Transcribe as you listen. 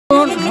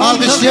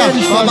Alqışlayaq,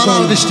 babanı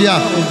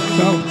alqışlayaq.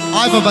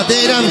 Ay baba,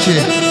 deyirəm ki,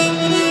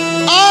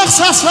 ağ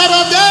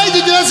saçlara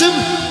dəydi gözüm,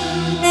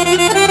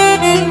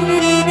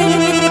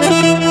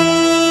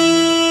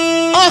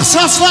 ağ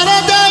saçlara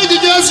dəydi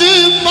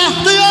gözüm,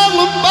 baxdı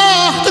yavrum,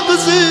 baxdı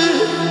qızım.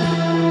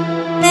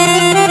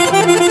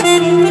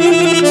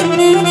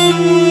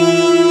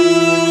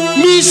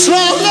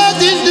 Misrarla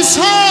dildi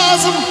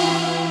sazım,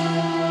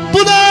 bu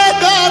ne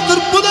qardır,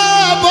 bu ne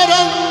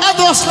boran, a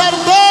dostlar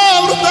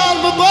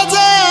Dogurdanmi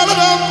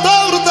Qocaliram,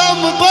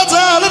 Dogurdanmi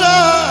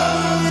Qocaliram.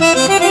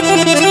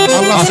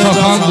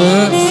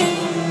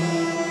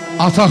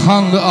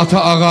 Ataxandır, ata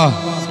ağa.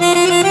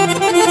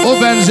 O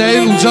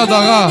bənzəyir uca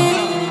dağa.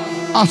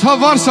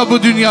 Ata varsa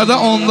bu dünyada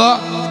onda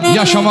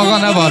yaşamağa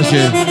nə var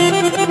ki?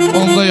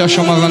 Onda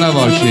yaşamağa nə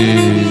var ki?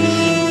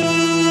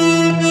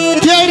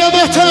 Deyirəm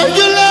ötən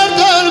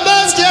günlərdə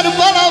ölməz geri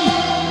balam,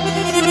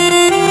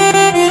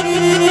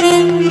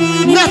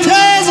 nə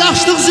tez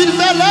açdıq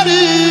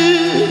zilvələri,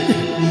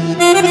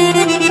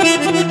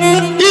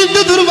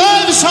 indi durmay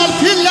Vusal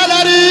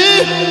pillələri.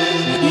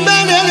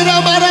 Mən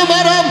elirəm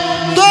aram-aram,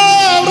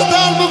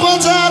 Dogurdanmi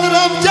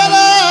Qocaliram,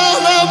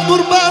 gəl-anam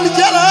qurban,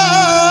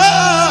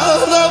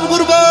 gəl-anam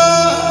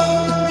qurban.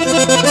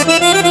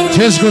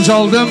 Tez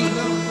qocaldım,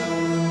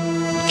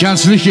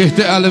 gənclik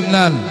getdi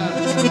əlimdən.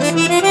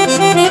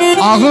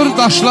 Ağır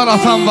daşlar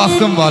atan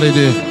vaxtım var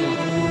idi.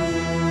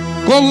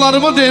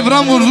 Qollarımı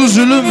devran vurdu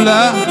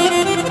zülümlə,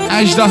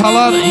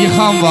 əcdahalar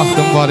yıxan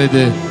vaxtım var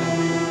idi.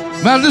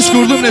 Məhlis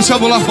qurdum neçə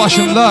bulaq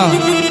başında,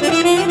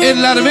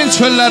 ellərimin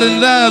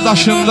çöllərində,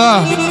 daşında,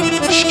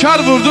 şikar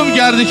vurdum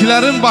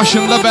gərdiklərin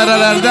başında,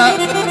 bərələrdə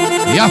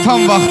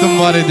yatan vaxtım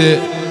var idi.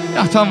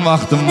 Yatan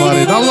vaxtım var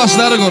idi. Allah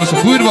sizləri qorusun.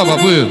 Buyur baba,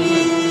 buyur.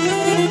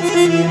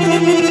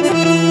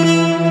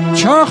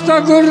 Çox da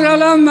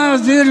qürrələnmə,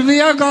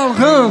 zirvəyə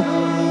qalxıb,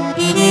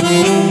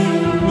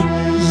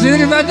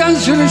 zirvədən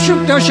sürüşüb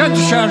döşə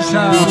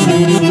düşərsən.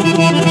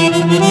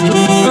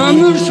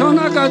 Ömür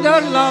sona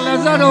qədər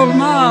laləzər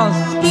olmaz,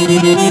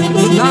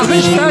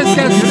 naxış dəz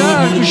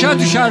gətirər, düşə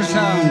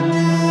düşərsən.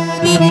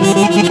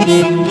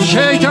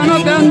 Şeytana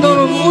bənd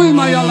olub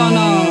uyma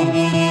yalana,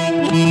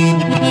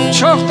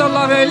 çox da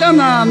laf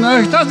eyləmə,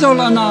 möhtac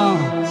olana,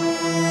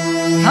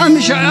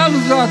 həmişə əl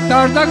uzat,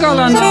 darda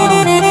qalana,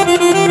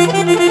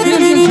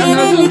 bir gün sən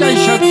özün də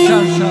işə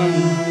düşərsən.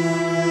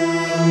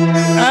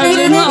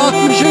 50-ni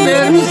 60'ı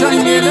vermişsən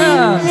yelə,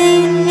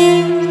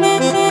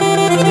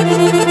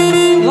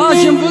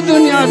 lakin bu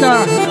dünyada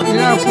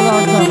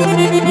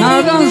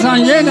nədansan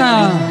yenə.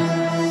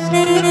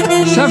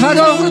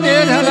 Səfəroğlu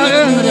deyir hələ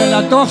ömür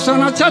elə,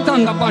 90'a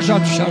çatanda başa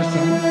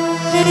düşərsən.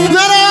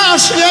 Nərə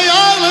aşıya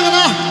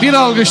yaylığına, bir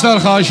alqışlar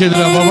xahiş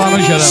edirəm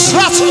babanın şərəfini.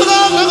 Saçın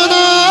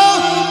ağlığına,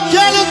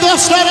 gəlin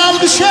dostlar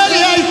alqış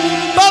eləyək,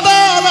 baba